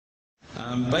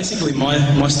Basically,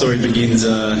 my story begins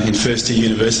in first year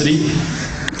university.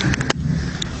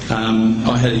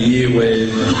 I had a year where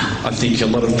I think a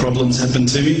lot of problems happened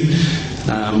to me.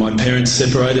 My parents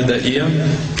separated that year.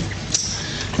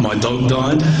 My dog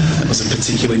died. That was a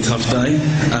particularly tough day.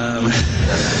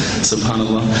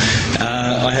 Subhanallah.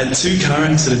 I had 2 car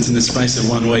accidents in the space of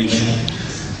 1 week.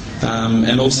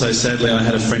 And also, sadly, I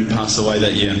had a friend pass away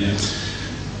that year.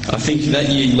 I think that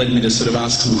year led me to sort of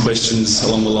ask some questions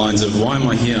along the lines of, why am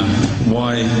I here?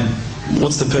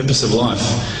 What's the purpose of life?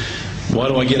 Why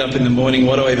do I get up in the morning?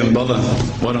 Why do I even bother?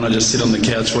 Why don't I just sit on the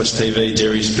couch, watch TV,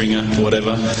 Jerry Springer,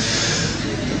 whatever?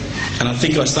 And I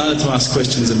think I started to ask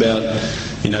questions about,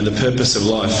 the purpose of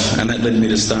life, and that led me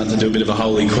to start to do a bit of a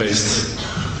holy quest.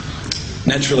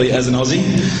 Naturally, as an Aussie,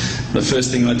 the first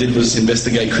thing I did was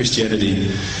investigate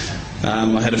Christianity.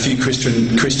 I had a few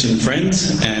Christian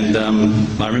friends, and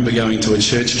I remember going to a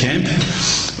church camp.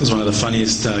 It was one of the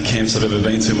funniest camps I've ever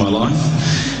been to in my life.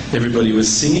 Everybody was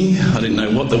singing. I didn't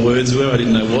know what the words were. I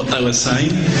didn't know what they were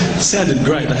saying. It sounded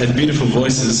great. They had beautiful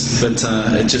voices, but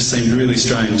it just seemed really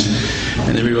strange.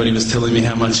 And everybody was telling me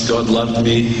how much God loved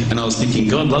me, and I was thinking,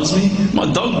 God loves me?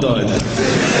 My dog died.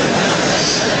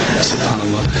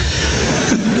 SubhanAllah.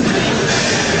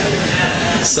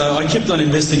 So I kept on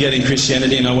investigating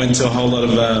Christianity, and I went to a whole lot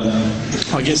of,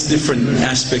 different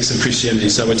aspects of Christianity.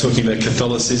 So we're talking about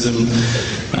Catholicism,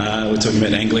 we're talking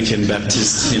about Anglican,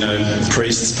 Baptist,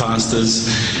 priests, pastors.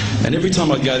 And every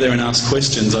time I'd go there and ask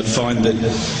questions, I'd find that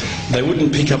they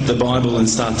wouldn't pick up the Bible and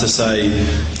start to say,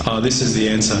 oh, this is the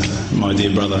answer, my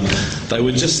dear brother. They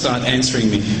would just start answering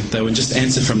me. They would just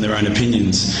answer from their own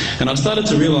opinions. And I started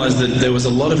to realise that there was a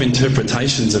lot of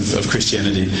interpretations of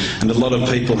Christianity, and a lot of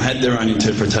people had their own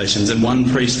interpretations, and one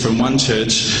priest from one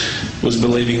church was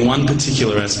believing one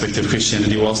particular aspect of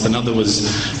Christianity whilst another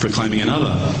was proclaiming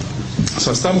another.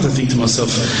 So I started to think to myself,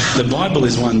 the Bible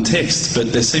is one text,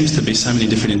 but there seems to be so many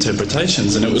different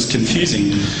interpretations, and it was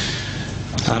confusing.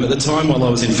 At the time, while I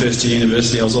was in first year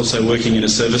university, I was also working in a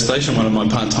service station, one of my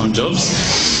part-time jobs,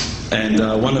 and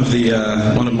one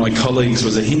of my colleagues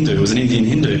was a Hindu, was an Indian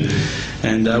Hindu,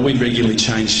 and we'd regularly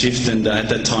change shift, and at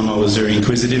that time I was very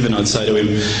inquisitive, and I'd say to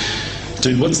him,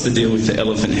 dude, what's the deal with the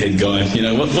elephant head guy?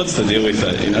 What's the deal with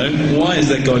that, Why has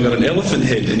that guy got an elephant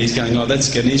head? And he's going, oh, that's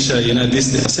Ganesha,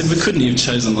 this. I said, but couldn't you have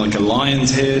chosen like a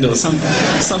lion's head or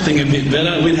something a bit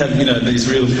better? We'd have, these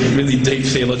really deep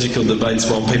theological debates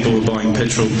while people were buying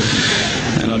petrol.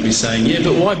 And I'd be saying, yeah,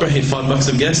 but why bring $5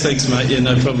 of gas? Thanks, mate. Yeah,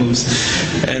 no problems.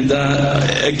 And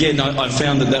again, I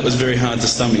found that was very hard to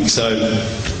stomach. So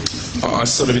I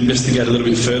sort of investigated a little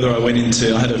bit further. I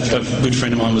had a good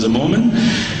friend of mine was a Mormon.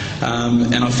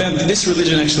 And I found that this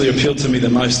religion actually appealed to me the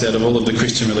most out of all of the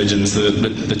Christian religions,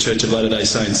 the Church of Latter-day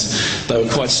Saints. They were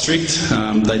quite strict.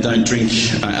 They don't drink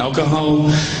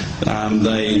alcohol.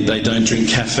 They don't drink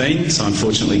caffeine. So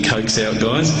unfortunately, Coke's out,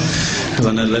 guys, because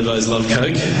I know Levos love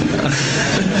Coke.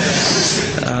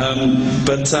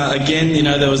 But again,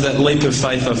 there was that leap of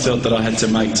faith I felt that I had to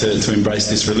make to embrace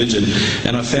this religion.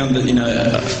 And I found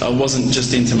that, I wasn't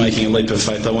just into making a leap of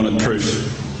faith, I wanted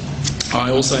proof. I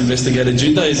also investigated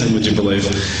Judaism, would you believe?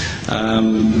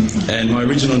 And my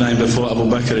original name before Abu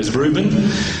Bakr is Reuben.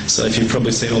 So if you've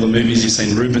probably seen all the movies, you've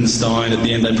seen Reubenstein. At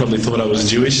the end, they probably thought I was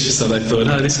Jewish, so they thought,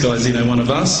 oh, this guy's, one of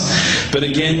us. But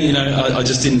again, I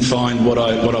just didn't find what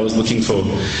I was looking for.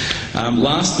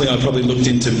 Lastly, I probably looked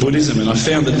into Buddhism, and I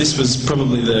found that this was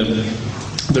probably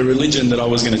the religion that I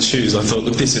was going to choose. I thought,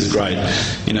 look, this is great.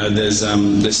 There's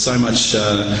so much.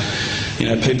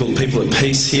 People at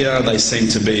peace here. They seem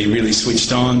to be really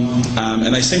switched on,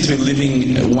 and they seem to be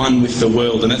living one with the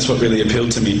world, and that's what really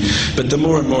appealed to me. But the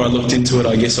more and more I looked into it,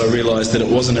 I guess I realised that it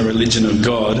wasn't a religion of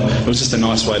God. It was just a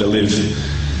nice way to live.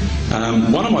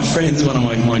 One of my friends, one of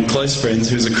my close friends,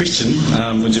 who's a Christian,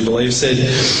 would you believe, said,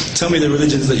 tell me the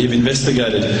religions that you've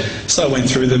investigated. So I went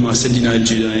through them. I said,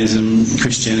 Judaism,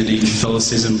 Christianity,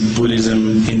 Catholicism,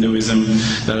 Buddhism, Hinduism,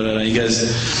 He goes,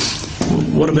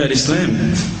 what about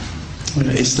Islam?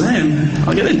 Islam?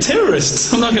 They're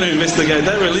terrorists. I'm not going to investigate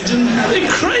that religion. They're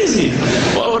crazy.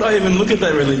 Why would I even look at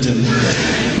that religion?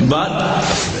 But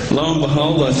lo and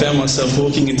behold, I found myself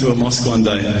walking into a mosque one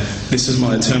day. This was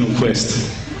my eternal quest.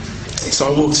 So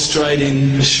I walked straight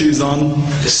in, shoes on,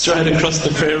 straight across the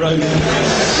prayer road.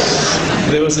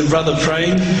 There was a brother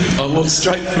praying. I walked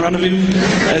straight in front of him.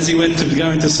 As he went to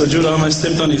go into sujood, I almost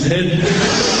stepped on his head.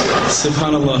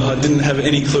 Subhanallah, I didn't have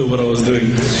any clue what I was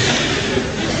doing.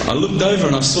 I looked over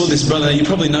and I saw this brother. You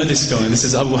probably know this guy. This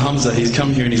is Abu Hamza. He's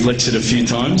come here and he's lectured a few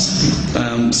times.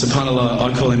 SubhanAllah,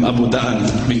 I call him Abu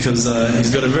Da'an because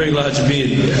he's got a very large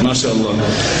beard, mashallah.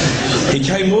 He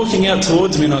came walking out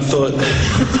towards me and I thought,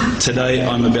 today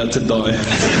I'm about to die.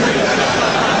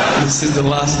 This is the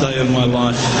last day of my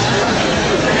life.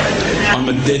 I'm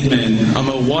a dead man. I'm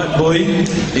a white boy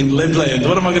in Lebland.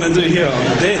 What am I going to do here?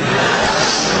 I'm dead.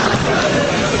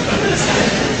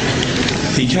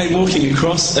 He came walking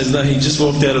across as though he just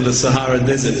walked out of the Sahara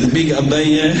Desert. Big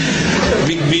abaya,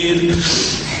 big beard.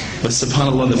 But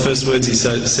subhanAllah, the first words he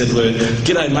said were,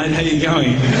 "G'day mate, how you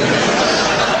going?"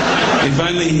 If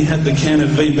only he had the can of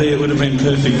VB, it would have been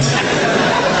perfect.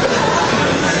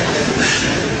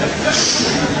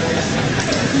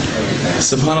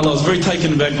 SubhanAllah, I was very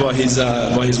taken aback by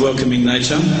his welcoming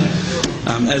nature.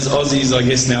 As Aussies, I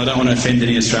guess now, I don't want to offend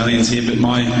any Australians here, but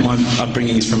my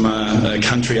upbringing is from a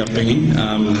country upbringing.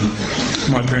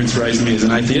 My parents raised me as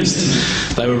an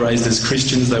atheist. They were raised as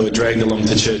Christians. They were dragged along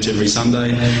to church every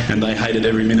Sunday, and they hated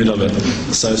every minute of it.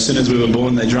 So as soon as we were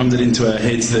born, they drummed it into our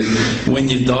heads that when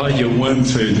you die, you're worm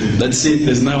food. That's it.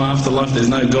 There's no afterlife. There's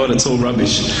no God. It's all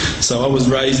rubbish. So I was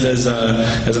raised as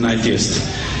an atheist.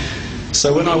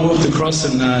 So when I walked across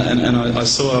and I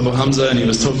saw Abu Hamza and he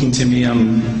was talking to me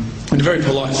in a very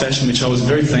polite fashion, which I was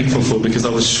very thankful for because I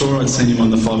was sure I'd seen him on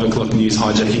the 5 o'clock news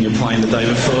hijacking a plane the day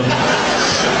before.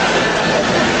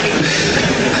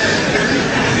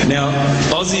 Now,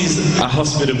 Aussies are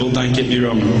hospitable, don't get me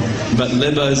wrong, but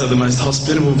Lebos are the most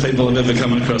hospitable people I've ever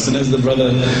come across. And as the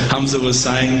brother Hamza was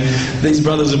saying, these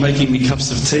brothers were making me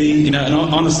cups of tea, you know, and I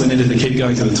honestly needed to keep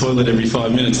going to the toilet every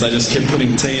 5 minutes. They just kept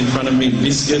putting tea in front of me,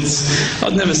 biscuits.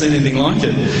 I'd never seen anything like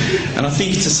it. And I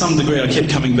think to some degree I kept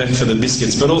coming back for the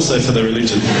biscuits, but also for the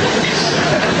religion.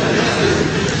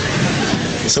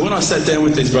 So when I sat down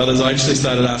with these brothers, I actually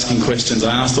started asking questions.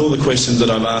 I asked all the questions that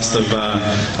I've asked of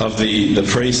the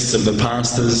priests, of the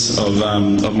pastors,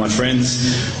 of my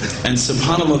friends. And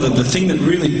subhanAllah, the thing that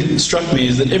really struck me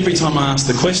is that every time I asked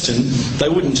the question, they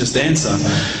wouldn't just answer.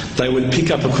 They would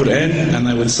pick up a Quran and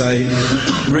they would say,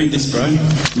 "Read this, bro,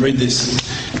 read this."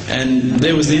 And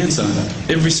there was the answer,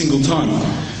 every single time.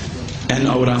 And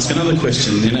I would ask another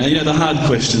question, you know the hard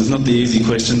questions, not the easy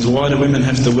questions. Why do women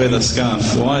have to wear the scarf?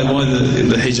 Why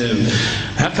the hijab?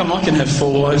 How come I can have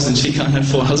 4 wives and she can't have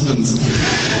 4 husbands?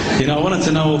 You know, I wanted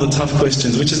to know all the tough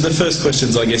questions, which is the first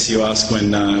questions I guess you ask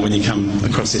when you come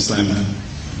across Islam.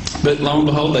 But lo and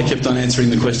behold, they kept on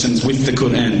answering the questions with the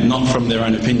Quran, not from their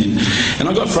own opinion. And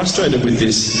I got frustrated with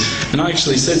this. And I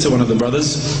actually said to one of the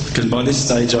brothers, because by this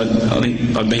stage I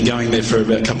think I'd been going there for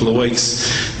about a couple of weeks,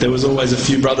 there was always a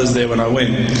few brothers there when I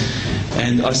went.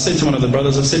 And I said to one of the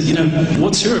brothers, I said, you know,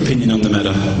 what's your opinion on the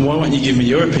matter? Why won't you give me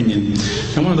your opinion?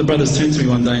 And one of the brothers turned to me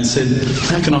one day and said,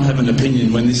 how can I have an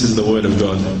opinion when this is the word of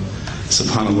God?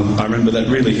 SubhanAllah, I remember that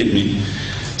really hit me.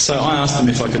 So I asked them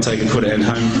if I could take a Quran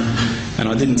home. And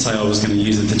I didn't say I was going to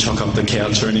use it to chalk up the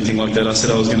couch or anything like that. I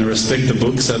said I was going to respect the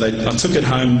book. So I took it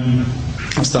home,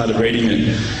 I started reading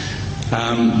it.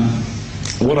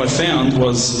 What I found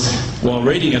was, while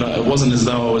reading it, it wasn't as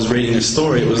though I was reading a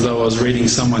story, it was as though I was reading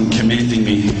someone commanding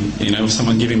me, you know,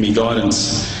 someone giving me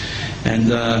guidance.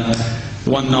 And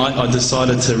one night I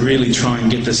decided to really try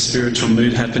and get the spiritual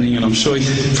mood happening, and I'm sure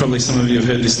probably some of you have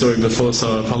heard this story before,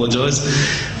 so I apologise.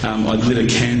 I lit a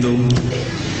candle.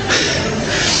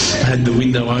 I had the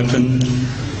window open,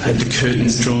 I had the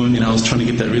curtains drawn, you know, I was trying to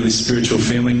get that really spiritual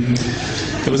feeling.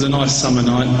 It was a nice summer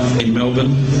night in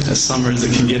Melbourne, as summer as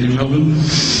it can get in Melbourne.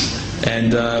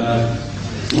 And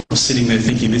I was sitting there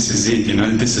thinking, this is it, you know,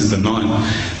 this is the night.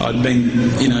 I'd been,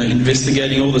 you know,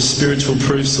 investigating all the spiritual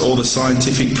proofs, all the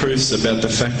scientific proofs about the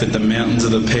fact that the mountains are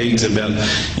the pegs, about,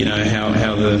 you know,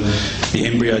 how the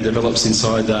embryo develops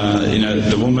inside, you know,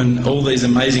 the woman, all these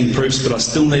amazing proofs, but I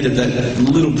still needed that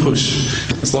little push.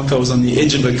 It's like I was on the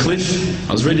edge of a cliff,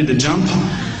 I was ready to jump,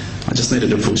 I just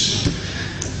needed a push.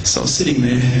 So I was sitting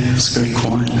there, it was very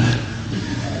quiet.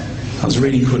 I was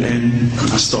reading Quran,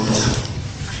 I stopped.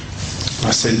 I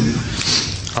said,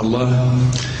 Allah,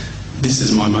 this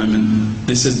is my moment.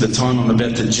 This is the time I'm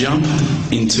about to jump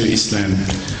into Islam.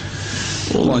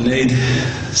 All I need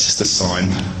is just a sign.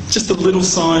 Just a little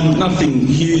sign, nothing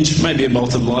huge, maybe a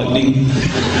bolt of lightning.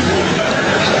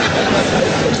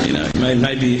 You know,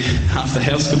 maybe half the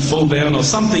house could fall down or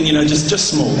something, you know, just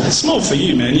small. Small for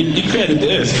you, man. You created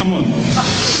the earth, come on.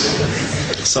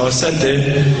 So I sat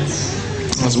there.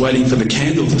 I was waiting for the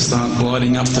candle to start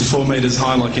gliding up to 4 metres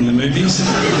high like in the movies.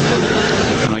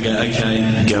 And I go,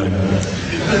 okay, go.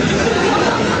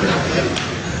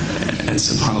 And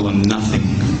subhanAllah, nothing.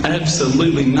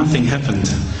 Absolutely nothing happened.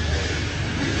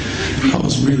 I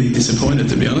was really disappointed,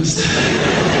 to be honest.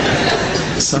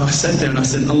 So I sat there and I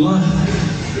said, Allah,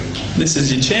 this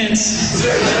is your chance.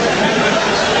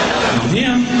 I'm here.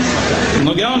 I'm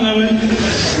not going nowhere.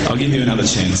 I'll give you another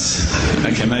chance.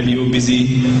 Okay, maybe you're busy.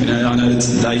 You know, I know it's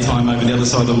daytime over the other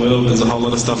side of the world. There's a whole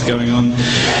lot of stuff going on.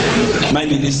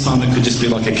 Maybe this time it could just be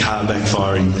like a car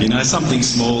backfiring. You know, something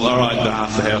small. All right, the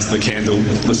half the house, the candle.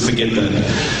 Let's forget that.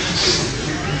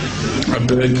 A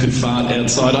bird could fart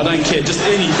outside. I don't care. Just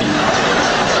anything.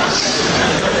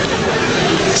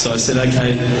 So I said,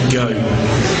 okay, go.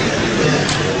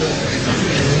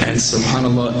 And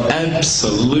subhanAllah,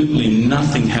 absolutely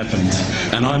nothing happened.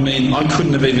 And I mean, I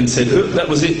couldn't have even said, oh, that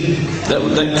was it.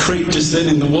 That creep just then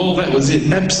in the wall, that was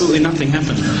it. Absolutely nothing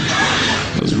happened.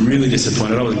 I was really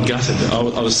disappointed. I was gutted.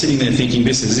 I was sitting there thinking,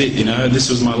 this is it, you know, this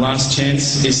was my last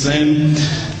chance, Islam,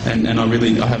 and I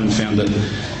haven't found it.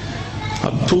 I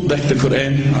pulled back the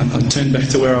Quran, I turned back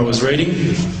to where I was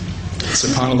reading.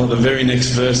 SubhanAllah, the very next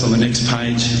verse on the next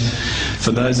page,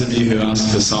 for those of you who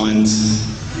ask for signs,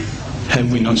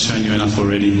 have we not shown you enough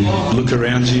already? Look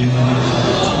around you,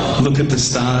 look at the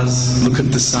stars, look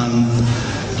at the sun,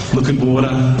 look at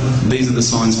water. These are the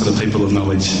signs for the people of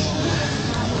knowledge.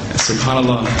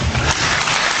 SubhanAllah.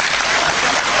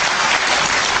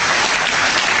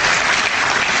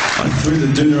 I threw the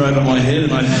doona over my head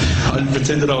and I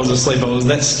pretended I was asleep. I was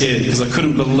that scared because I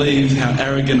couldn't believe how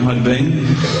arrogant I'd been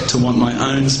to want my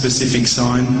own specific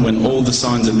sign when all the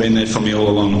signs had been there for me all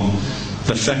along.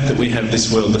 The fact that we have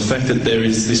this world, the fact that there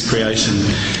is this creation,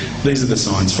 these are the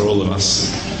signs for all of us.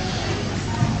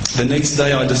 The next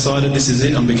day I decided this is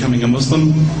it, I'm becoming a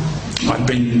Muslim. I'd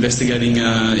been investigating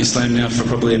Islam now for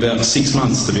probably about 6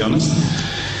 months, to be honest.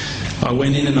 I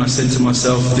went in and I said to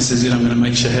myself, this is it, I'm going to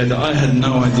make shahada. I had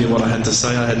no idea what I had to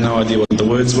say, I had no idea what the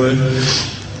words were.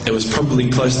 It was probably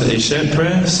close to Isha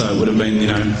prayer, so it would have been,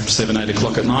 7, 8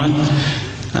 o'clock at night.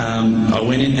 I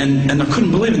went in and I couldn't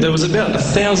believe it, there was about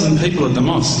 1,000 people at the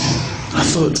mosque. I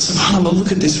thought, subhanAllah,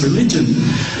 look at this religion.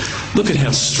 Look at how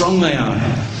strong they are.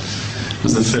 It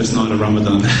was the first night of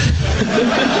Ramadan.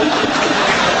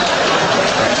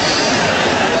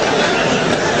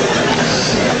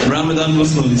 Ramadan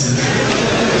Muslims.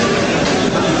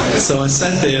 So I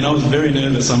sat there and I was very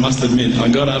nervous, I must admit. I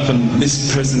got up and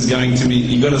this person's going to me,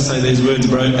 you got to say these words,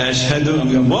 bro, Ashhadu.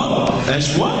 I'm going, what?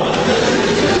 Ash what?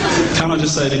 Can't I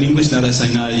just say it in English? No, they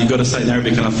say, no, you've got to say it in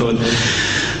Arabic. And I thought,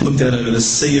 looked out over the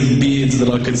sea of beards that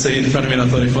I could see in front of me and I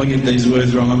thought, if I get these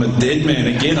words wrong, I'm a dead man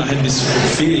again. I had this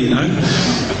fear,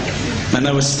 And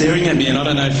they were staring at me, and I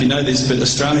don't know if you know this, but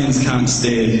Australians can't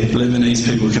stare. Lebanese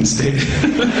people can stare.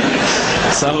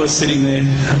 So I was sitting there,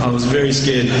 I was very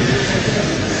scared.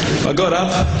 I got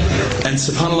up, and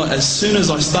subhanAllah, as soon as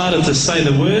I started to say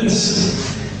the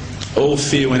words, all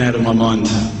fear went out of my mind.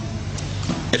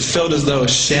 It felt as though a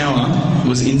shower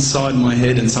was inside my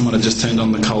head and someone had just turned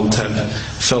on the cold tap.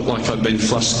 Felt like I'd been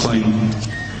flushed clean.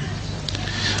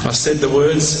 I said the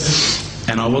words,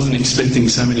 and I wasn't expecting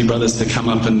so many brothers to come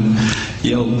up and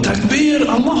yell, Takbir,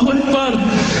 Allahu Akbar,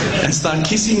 and start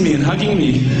kissing me and hugging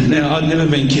me. Now, I'd never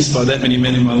been kissed by that many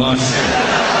men in my life.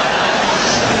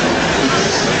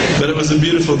 But it was a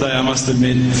beautiful day, I must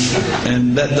admit.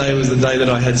 And that day was the day that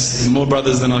I had more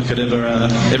brothers than I could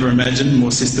ever imagine,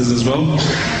 more sisters as well.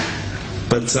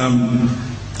 But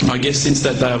I guess since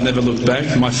that day I've never looked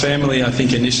back. My family, I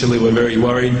think initially were very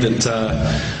worried that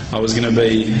I was going to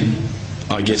be,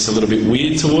 I guess, a little bit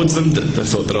weird towards them. They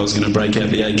thought that I was going to break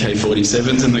out the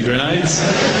AK-47s and the grenades.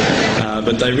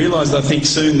 But they realised, I think,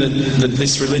 soon that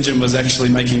this religion was actually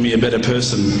making me a better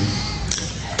person.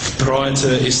 Prior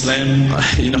to Islam,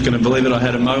 you're not going to believe it, I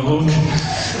had a mohawk.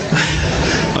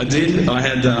 I did. I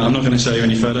had, I'm not going to show you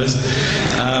any photos.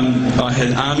 I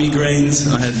had army greens,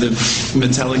 I had the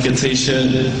Metallica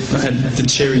t-shirt, I had the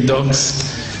cherry docs.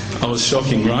 I was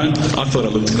shocking, right? I thought I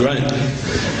looked great,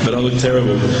 but I looked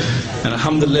terrible. And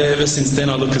alhamdulillah, ever since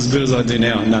then I look as good as I do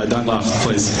now. No, don't laugh,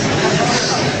 please.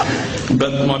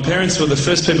 But my parents were the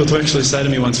first people to actually say to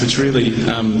me once, which really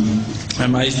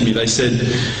amazed me. They said,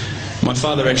 my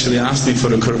father actually asked me for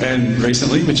the Quran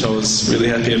recently, which I was really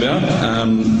happy about.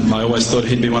 I always thought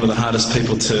he'd be one of the hardest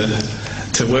people to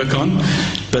work on.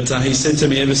 But he said to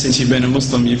me, ever since you've been a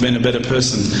Muslim, you've been a better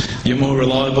person. You're more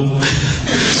reliable.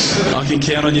 I can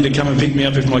count on you to come and pick me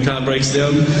up if my car breaks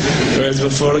down. Whereas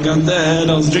before I go, Dad,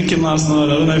 I was drinking last night,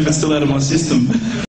 I don't know if it's still out of my system.